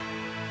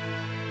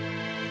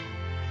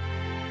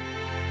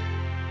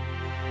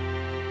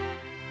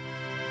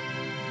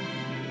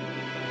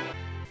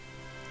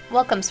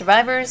Welcome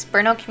survivors,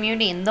 burnout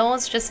community, and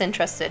those just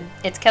interested.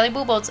 It's Kelly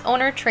Bubolt's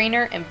owner,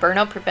 trainer, and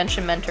burnout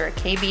prevention mentor at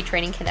KB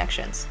Training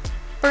Connections.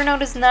 Burnout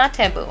is not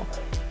taboo.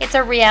 It's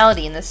a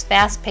reality in this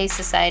fast-paced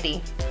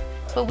society.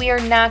 But we are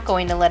not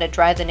going to let it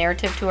drive the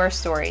narrative to our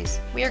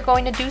stories. We are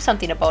going to do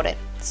something about it.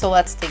 So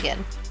let's dig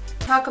in.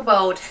 Talk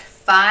about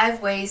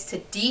 5 ways to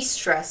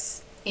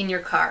de-stress in your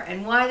car.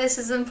 And why this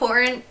is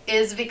important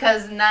is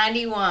because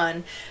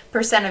 91%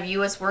 of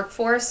U.S.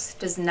 workforce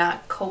does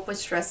not cope with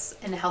stress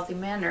in a healthy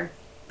manner.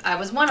 I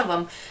was one of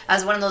them. I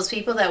was one of those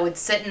people that would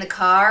sit in the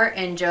car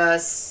and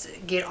just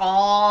get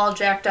all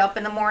jacked up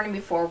in the morning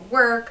before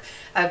work.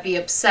 I'd be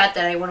upset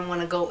that I wouldn't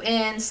want to go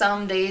in.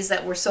 Some days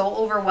that were so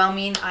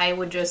overwhelming, I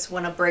would just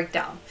want to break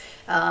down.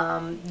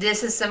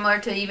 This is similar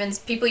to even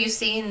people you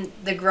see in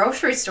the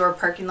grocery store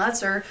parking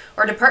lots or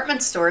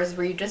department stores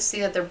where you just see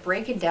that they're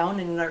breaking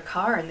down in their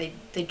car and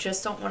they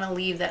just don't want to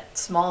leave that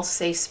small,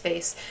 safe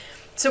space.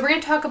 So we're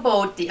going to talk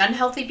about the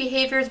unhealthy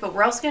behaviors, but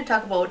we're also going to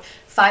talk about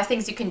 5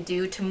 things you can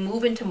do to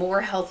move into more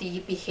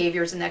healthy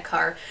behaviors in that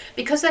car.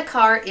 Because that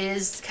car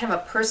is kind of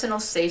a personal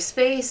safe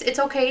space, it's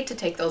okay to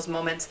take those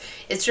moments.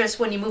 It's just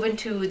when you move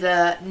into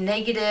the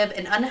negative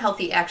and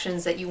unhealthy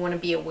actions that you want to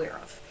be aware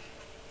of.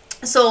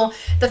 So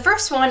the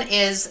first one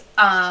is,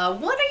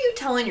 what are you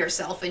telling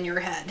yourself in your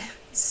head?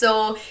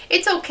 So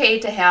it's okay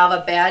to have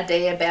a bad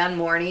day, a bad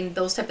morning,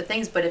 those type of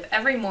things. But if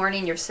every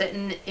morning you're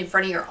sitting in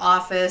front of your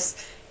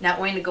office, not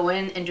wanting to go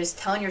in and just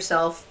telling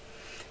yourself,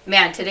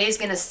 man, today's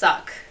going to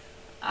suck.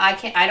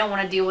 I don't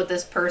want to deal with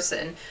this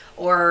person.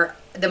 Or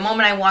the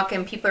moment I walk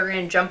in, people are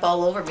going to jump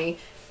all over me.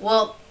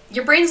 Well,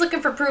 your brain's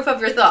looking for proof of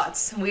your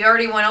thoughts. We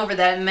already went over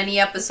that in many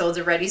episodes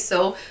already.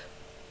 So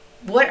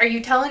what are you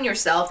telling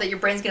yourself that your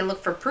brain's going to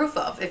look for proof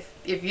of? If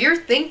you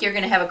think you're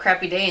going to have a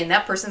crappy day and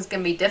that person's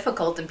going to be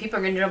difficult and people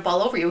are going to jump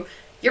all over you,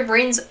 your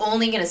brain's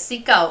only going to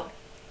seek out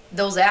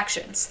those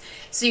actions.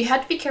 So you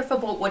have to be careful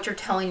about what you're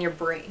telling your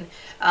brain.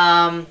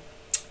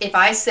 If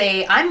I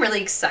say, I'm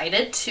really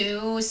excited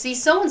to see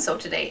so-and-so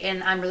today,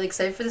 and I'm really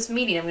excited for this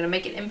meeting, I'm going to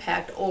make an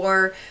impact,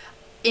 or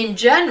in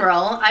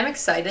general, I'm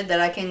excited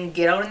that I can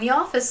get out in the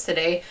office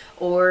today,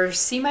 or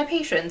see my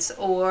patients,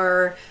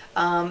 or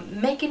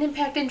make an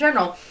impact in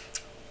general.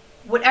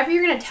 Whatever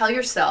you're going to tell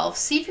yourself,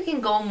 see if you can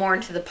go more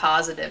into the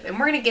positive. And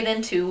we're going to get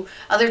into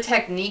other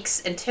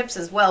techniques and tips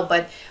as well,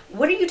 but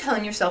what are you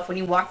telling yourself when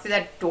you walk through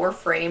that door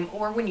frame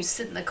or when you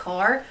sit in the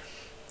car?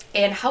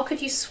 And how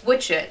could you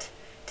switch it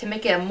to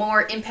make it a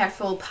more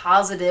impactful,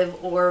 positive,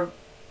 or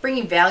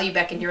bringing value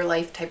back in your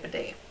life type of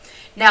day?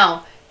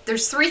 Now,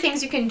 there's 3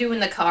 things you can do in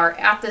the car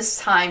at this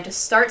time to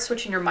start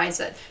switching your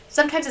mindset.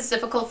 Sometimes it's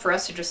difficult for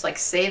us to just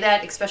say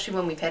that, especially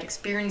when we've had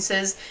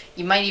experiences.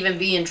 You might even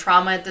be in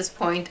trauma at this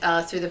point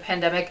through the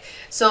pandemic.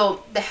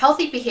 So the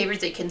healthy behaviors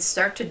that you can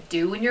start to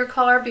do in your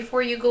car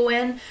before you go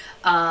in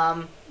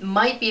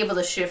might be able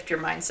to shift your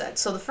mindset.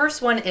 So the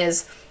first one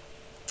is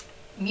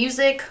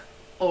music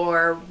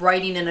or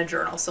writing in a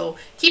journal. So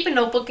keep a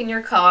notebook in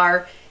your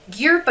car,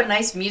 gear up a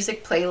nice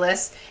music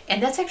playlist,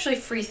 and that's actually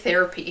free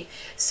therapy.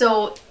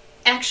 So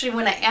actually,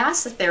 when I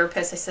asked the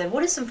therapist, I said,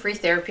 what is some free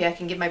therapy I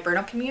can give my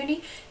burnout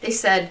community? They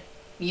said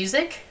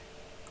music,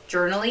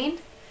 journaling,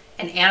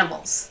 and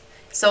animals.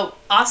 So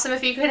awesome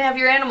if you could have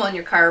your animal in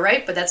your car,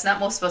 right? But that's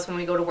not most of us when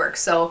we go to work.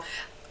 So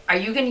are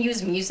you going to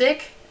use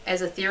music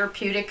as a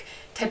therapeutic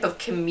type of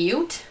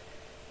commute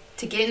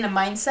to get in the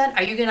mindset?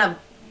 Are you going to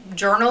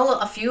journal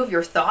a few of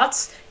your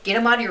thoughts, get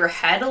them out of your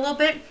head a little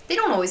bit? They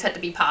don't always have to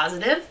be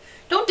positive.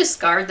 Don't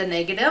discard the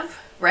negative,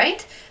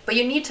 right? But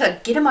you need to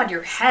get them out of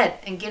your head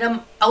and get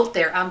them out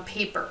there on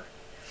paper.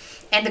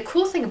 And the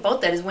cool thing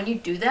about that is when you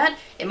do that,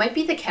 it might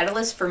be the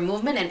catalyst for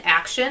movement and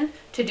action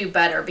to do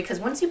better. Because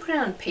once you put it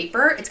on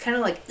paper, it's kind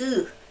of like,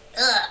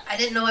 I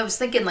didn't know I was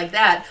thinking like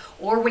that.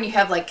 Or when you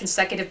have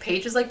consecutive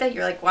pages like that,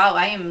 you're like, wow,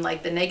 I am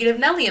the negative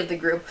Nelly of the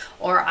group.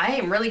 Or I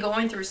am really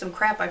going through some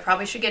crap. I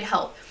probably should get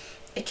help.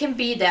 It can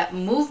be that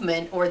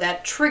movement or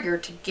that trigger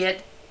to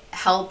get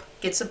help,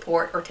 get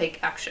support, or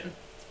take action.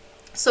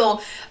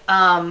 So,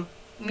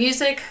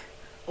 music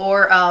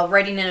or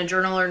writing in a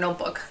journal or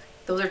notebook.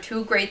 Those are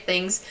 2 great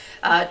things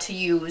to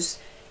use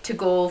to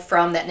go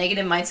from that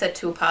negative mindset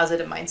to a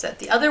positive mindset.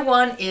 The other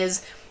one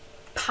is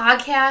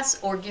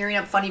podcasts or gearing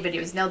up funny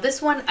videos. Now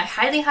this one, I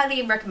highly,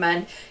 highly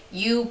recommend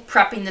you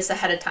prepping this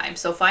ahead of time.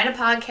 So find a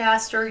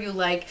podcaster you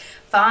like,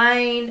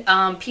 find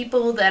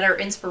people that are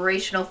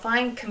inspirational,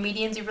 find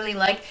comedians you really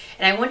like,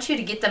 and I want you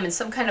to get them in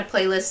some kind of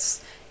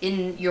playlists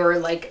in your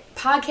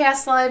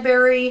podcast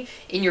library,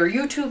 in your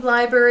YouTube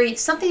library,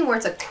 something where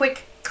it's a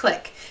quick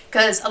click.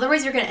 Because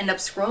otherwise you're going to end up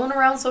scrolling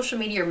around social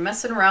media or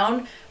messing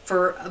around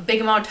for a big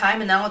amount of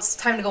time, and now it's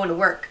time to go into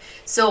work.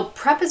 So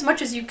prep as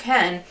much as you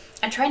can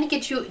and trying to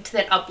get you to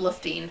that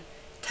uplifting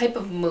type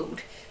of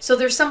mood. So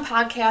there's some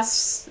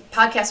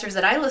podcasters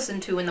that I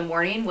listen to in the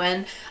morning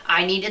when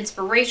I need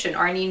inspiration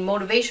or I need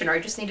motivation or I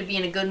just need to be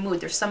in a good mood.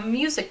 There's some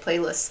music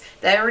playlists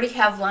that I already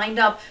have lined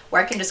up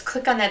where I can just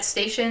click on that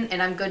station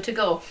and I'm good to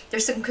go.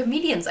 There's some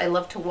comedians I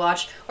love to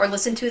watch or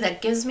listen to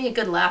that gives me a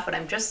good laugh when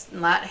I'm just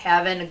not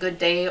having a good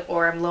day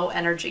or I'm low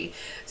energy.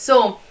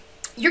 So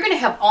you're going to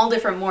have all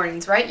different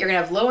mornings, right? You're going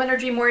to have low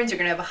energy mornings, you're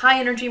going to have high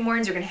energy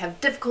mornings, you're going to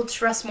have difficult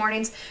stress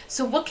mornings.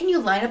 So what can you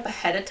line up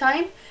ahead of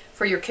time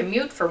for your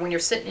commute, for when you're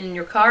sitting in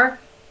your car,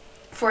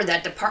 for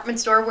that department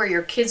store where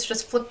your kids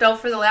just flipped out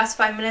for the last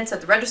 5 minutes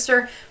at the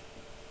register,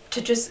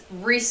 to just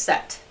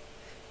reset?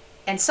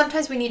 And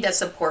sometimes we need that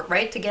support,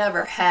 right? To get out of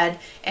our head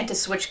and to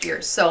switch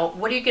gears. So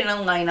what are you going to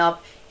line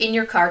up in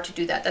your car to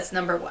do that? That's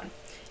number one.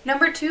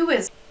 Number two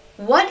is,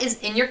 what is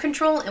in your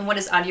control and what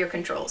is out of your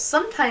control?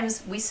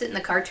 Sometimes we sit in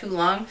the car too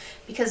long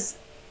because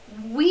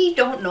we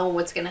don't know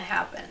what's going to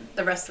happen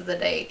the rest of the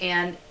day.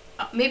 And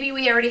maybe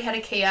we already had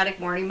a chaotic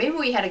morning. Maybe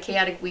we had a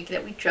chaotic week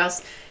that we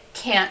just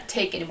can't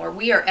take anymore.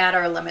 We are at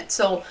our limit.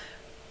 So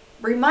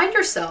remind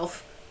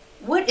yourself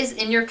what is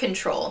in your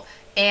control.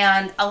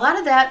 And a lot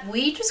of that,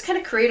 we just kind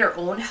of create our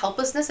own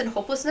helplessness and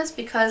hopelessness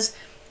because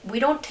we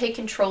don't take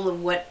control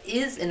of what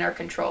is in our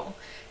control.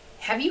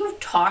 Have you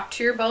talked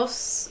to your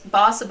boss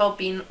about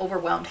being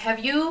overwhelmed?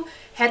 Have you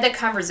had that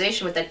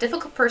conversation with that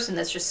difficult person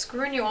that's just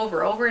screwing you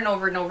over and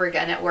over and over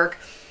again at work?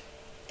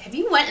 Have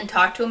you went and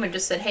talked to them and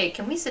just said, hey,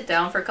 can we sit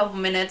down for a couple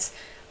minutes?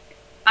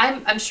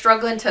 I'm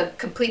struggling to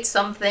complete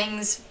some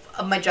things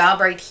of my job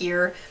right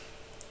here.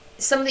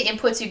 Some of the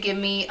inputs you give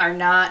me are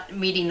not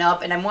meeting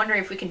up, and I'm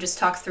wondering if we can just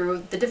talk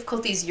through the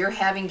difficulties you're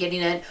having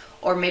getting it,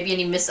 or maybe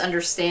any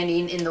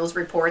misunderstanding in those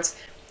reports.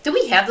 Do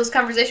we have those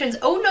conversations?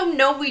 Oh,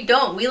 no, we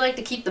don't. We like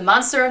to keep the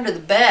monster under the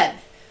bed.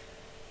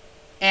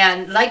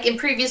 And like in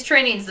previous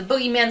trainings, the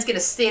boogeyman's going to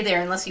stay there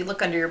unless you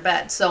look under your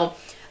bed. So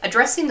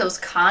addressing those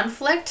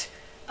conflict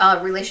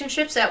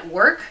relationships at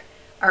work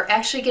are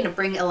actually going to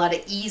bring a lot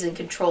of ease and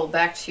control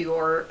back to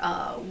your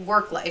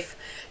work life.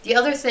 The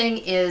other thing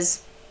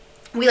is,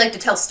 we like to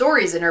tell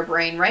stories in our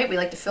brain, right? We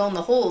like to fill in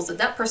the holes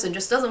that person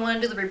just doesn't want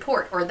to do the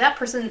report, or that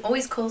person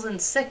always calls in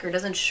sick or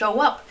doesn't show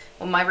up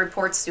when my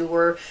reports do,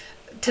 or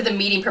to the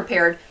meeting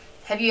prepared.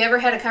 Have you ever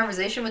had a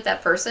conversation with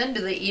that person?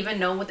 Do they even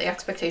know what the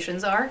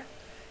expectations are?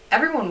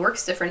 Everyone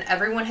works different.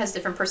 Everyone has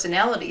different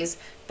personalities,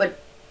 but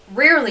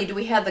rarely do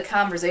we have the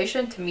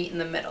conversation to meet in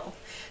the middle.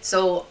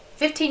 So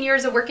 15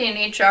 years of working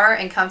in HR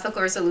and conflict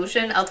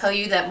resolution, I'll tell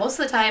you that most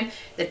of the time,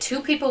 the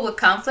two people with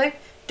conflict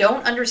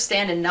don't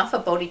understand enough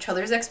about each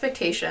other's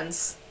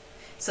expectations.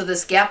 So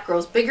this gap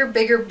grows bigger,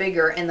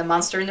 and the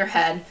monster in their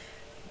head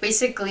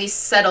basically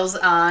settles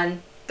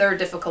on they're a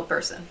difficult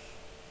person,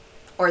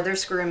 or they're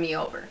screwing me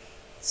over.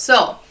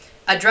 So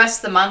address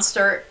the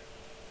monster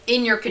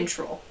in your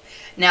control.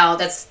 Now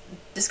that's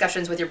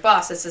discussions with your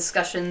boss, that's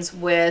discussions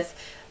with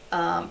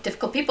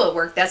difficult people at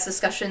work, that's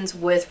discussions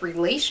with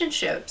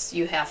relationships.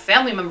 You have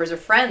family members or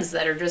friends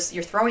that are just,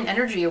 you're throwing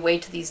energy away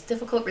to these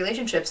difficult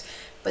relationships,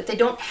 but they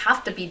don't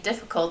have to be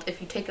difficult if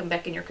you take them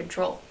back in your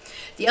control.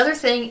 The other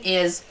thing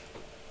is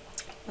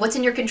what's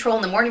in your control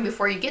in the morning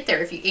before you get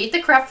there. If you ate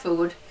the crap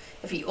food,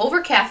 if you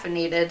over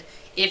caffeinated,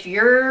 if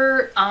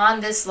you're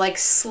on this like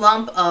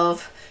slump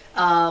of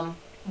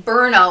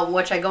burnout,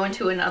 which I go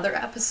into in other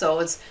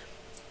episodes,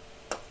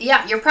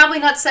 yeah, you're probably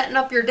not setting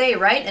up your day,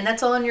 right? And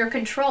that's all in your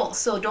control.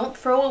 So don't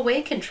throw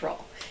away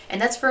control.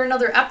 And that's for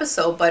another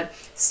episode, but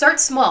start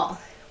small.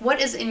 What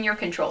is in your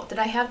control? Did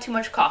I have too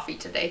much coffee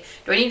today?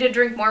 Do I need to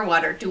drink more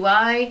water? Do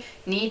I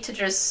need to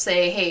just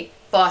say, hey,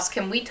 boss,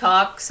 can we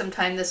talk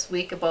sometime this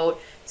week about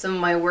some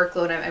of my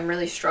workload? I'm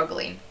really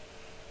struggling.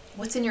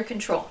 What's in your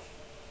control?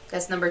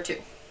 That's number 2.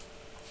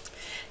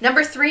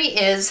 Number 3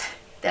 is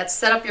that's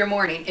set up your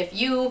morning. If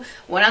you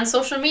went on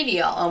social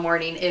media all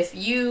morning, if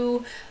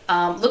you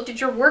looked at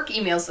your work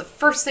emails the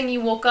first thing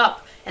you woke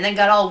up and then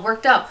got all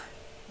worked up,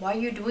 why are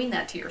you doing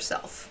that to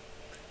yourself?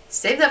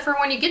 Save that for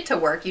when you get to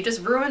work. You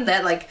just ruined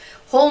that like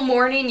whole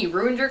morning, you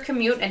ruined your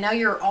commute, and now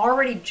you're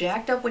already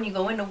jacked up when you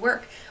go into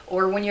work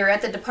or when you're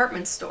at the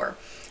department store.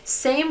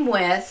 Same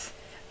with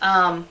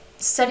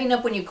setting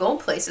up when you go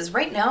places.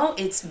 Right now,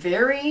 it's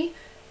very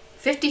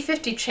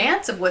 50-50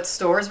 chance of what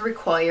stores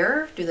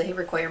require. Do they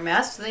require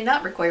masks? Do they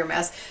not require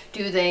masks?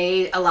 Do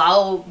they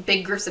allow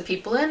big groups of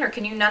people in, or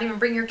can you not even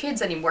bring your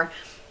kids anymore?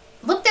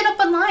 Look that up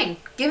online.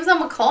 Give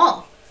them a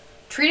call.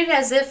 Treat it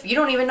as if you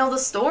don't even know the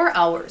store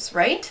hours,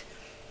 right?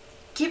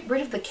 Get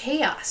rid of the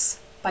chaos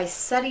by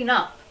setting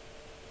up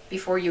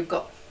before you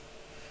go.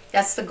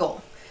 That's the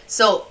goal.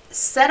 So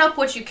set up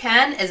what you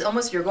can as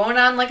almost you're going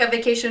on like a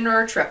vacation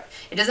or a trip.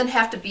 It doesn't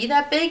have to be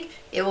that big.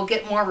 It will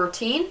get more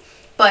routine.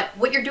 But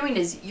what you're doing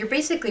is you're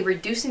basically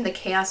reducing the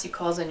chaos you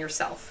cause on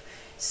yourself.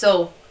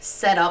 So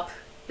set up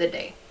the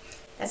day.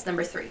 That's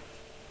number 3.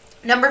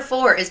 Number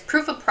 4 is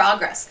proof of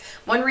progress.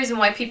 One reason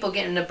why people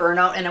get into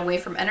burnout and away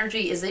from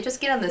energy is they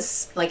just get on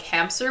this like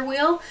hamster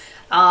wheel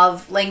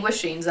of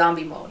languishing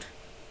zombie mode.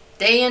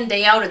 Day in,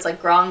 day out, it's like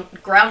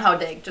Groundhog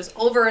Day, just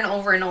over and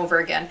over and over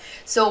again.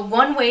 So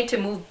one way to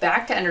move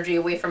back to energy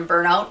away from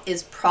burnout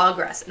is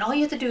progress. And all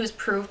you have to do is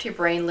prove to your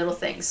brain little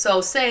things.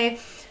 So say,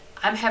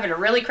 I'm having a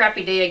really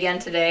crappy day again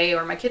today,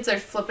 or my kids are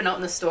flipping out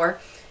in the store.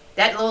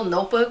 That little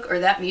notebook or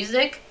that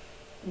music,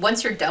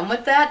 once you're done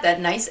with that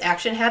nice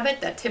action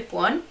habit, that tip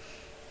 1,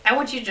 I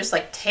want you to just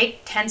like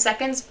take 10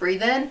 seconds,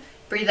 breathe in,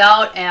 breathe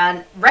out,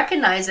 and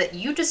recognize that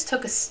you just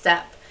took a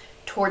step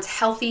towards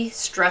healthy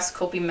stress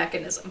coping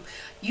mechanism.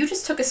 You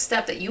just took a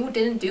step that you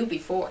didn't do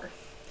before.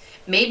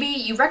 Maybe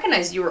you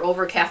recognize you were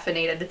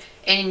over-caffeinated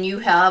and you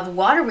have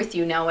water with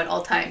you now at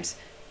all times.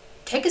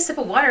 Take a sip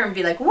of water and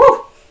be like,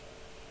 woo!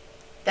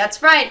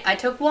 That's right, I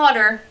took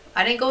water.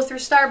 I didn't go through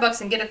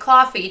Starbucks and get a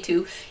coffee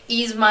to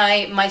ease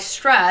my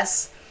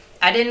stress.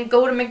 I didn't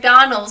go to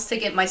McDonald's to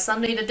get my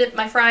sundae to dip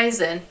my fries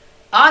in.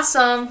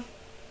 Awesome!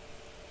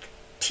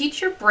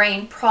 Teach your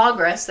brain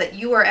progress that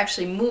you are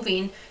actually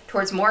moving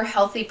towards more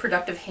healthy,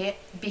 productive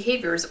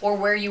behaviors or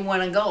where you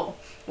want to go,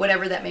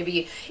 whatever that may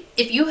be.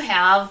 If you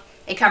have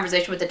a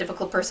conversation with a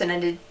difficult person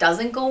and it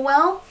doesn't go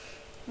well,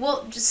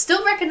 just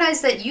still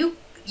recognize that you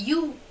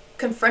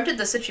confronted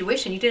the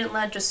situation. You didn't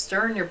let it just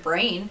stir in your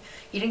brain.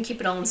 You didn't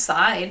keep it all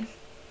inside.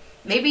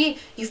 Maybe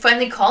you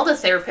finally called a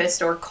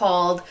therapist or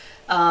called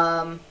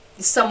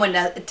someone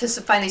to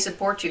finally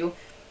support you.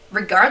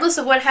 Regardless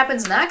of what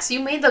happens next,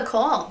 you made the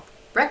call.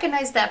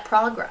 Recognize that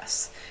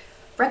progress.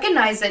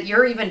 Recognize that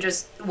you're even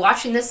just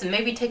watching this and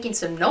maybe taking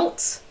some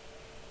notes.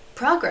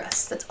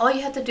 Progress. That's all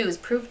you have to do is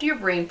prove to your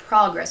brain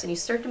progress, and you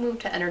start to move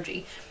to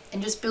energy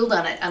and just build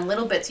on it on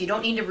little bits. You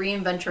don't need to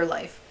reinvent your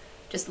life.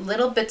 Just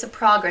little bits of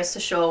progress to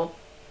show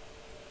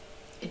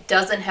it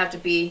doesn't have to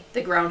be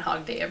the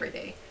Groundhog Day every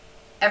day.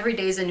 Every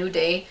day is a new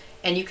day,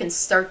 and you can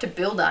start to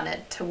build on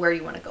it to where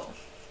you want to go.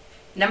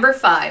 Number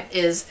 5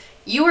 is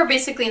you are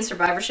basically in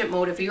survivorship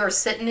mode if you are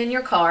sitting in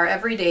your car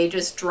every day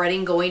just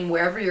dreading going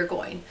wherever you're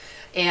going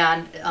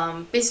and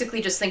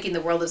basically just thinking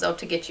the world is out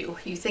to get you.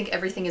 You think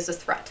everything is a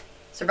threat.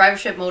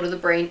 Survivorship mode of the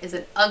brain is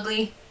an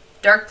ugly,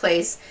 dark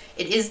place.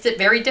 It is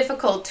very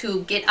difficult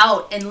to get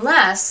out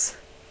unless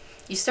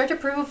you start to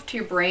prove to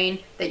your brain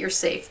that you're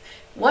safe.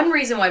 One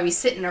reason why we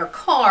sit in our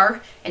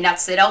car and not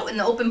sit out in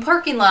the open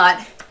parking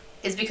lot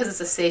is because it's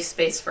a safe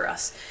space for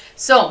us.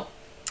 So,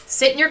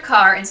 sit in your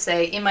car and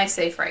say, am I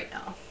safe right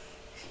now?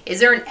 Is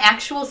there an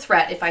actual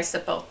threat if I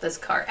step out this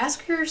car?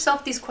 Ask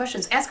yourself these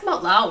questions. Ask them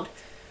out loud.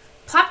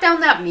 Plop down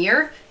that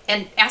mirror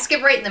and ask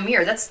it right in the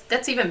mirror.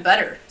 That's even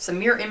better. Some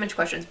mirror image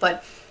questions.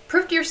 But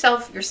prove to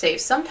yourself you're safe.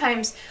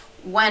 Sometimes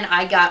when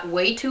I got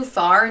way too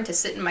far into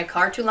sitting in my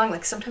car too long,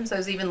 like sometimes I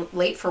was even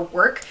late for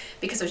work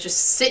because I was just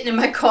sitting in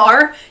my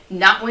car,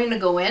 not wanting to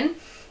go in.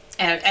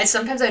 And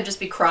sometimes I'd just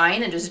be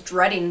crying and just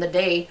dreading the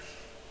day.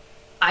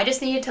 I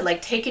just needed to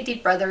take a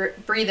deep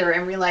breather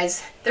and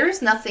realize there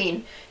is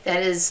nothing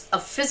that is a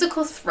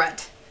physical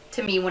threat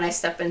to me when I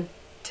step into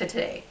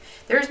today.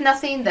 There's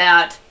nothing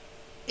that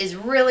is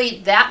really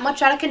that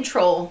much out of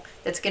control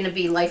that's going to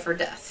be life or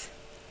death.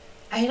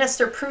 I had to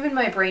start proving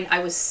my brain I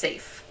was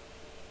safe.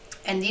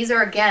 And these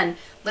are, again,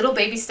 little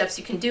baby steps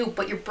you can do,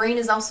 but your brain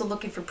is also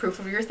looking for proof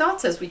of your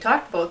thoughts, as we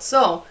talked about.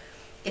 So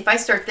if I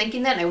start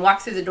thinking that and I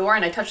walk through the door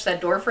and I touch that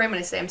door frame and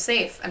I say,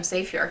 I'm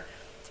safe here,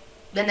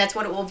 then that's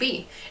what it will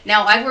be.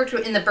 Now, I've worked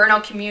in the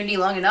burnout community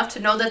long enough to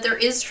know that there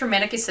is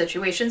traumatic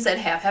situations that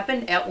have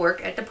happened at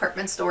work, at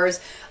department stores,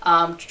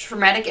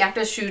 traumatic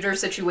active shooter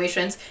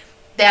situations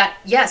that,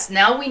 yes,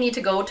 now we need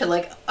to go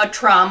to a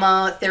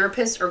trauma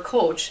therapist or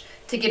coach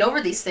to get over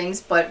these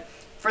things, but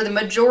for the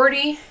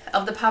majority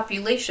of the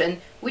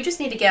population, we just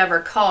need to get out of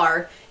our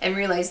car and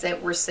realize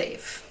that we're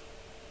safe.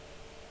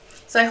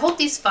 So I hope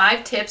these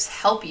 5 tips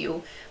help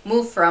you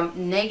move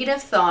from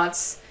negative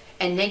thoughts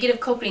and negative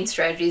coping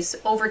strategies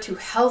over to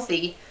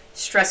healthy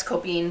stress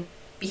coping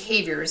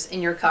behaviors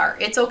in your car.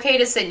 It's okay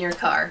to sit in your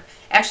car.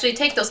 Actually,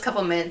 take those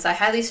couple minutes. I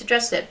highly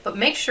suggest it, but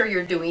make sure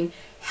you're doing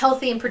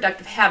healthy and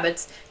productive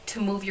habits to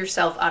move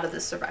yourself out of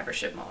this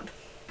survivorship mode.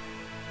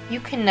 You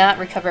cannot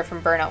recover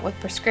from burnout with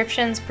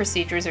prescriptions,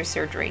 procedures, or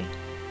surgery.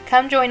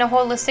 Come join a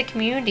holistic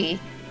community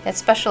that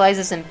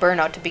specializes in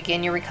burnout to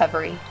begin your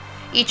recovery.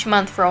 Each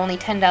month, for only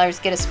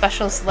 $10, get a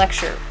specialist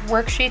lecture,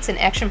 worksheets, and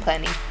action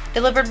planning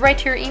delivered right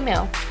to your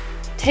email.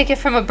 Take it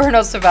from a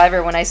burnout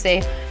survivor when I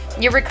say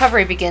your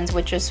recovery begins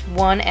with just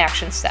one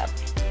action step.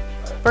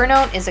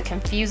 Burnout is a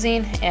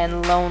confusing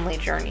and lonely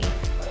journey.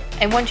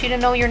 I want you to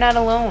know you're not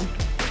alone.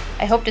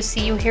 I hope to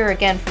see you here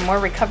again for more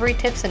recovery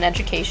tips and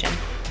education.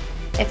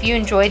 If you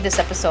enjoyed this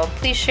episode,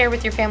 please share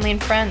with your family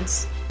and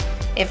friends.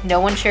 If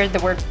no one shared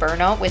the word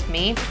burnout with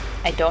me,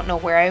 I don't know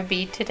where I would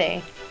be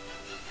today.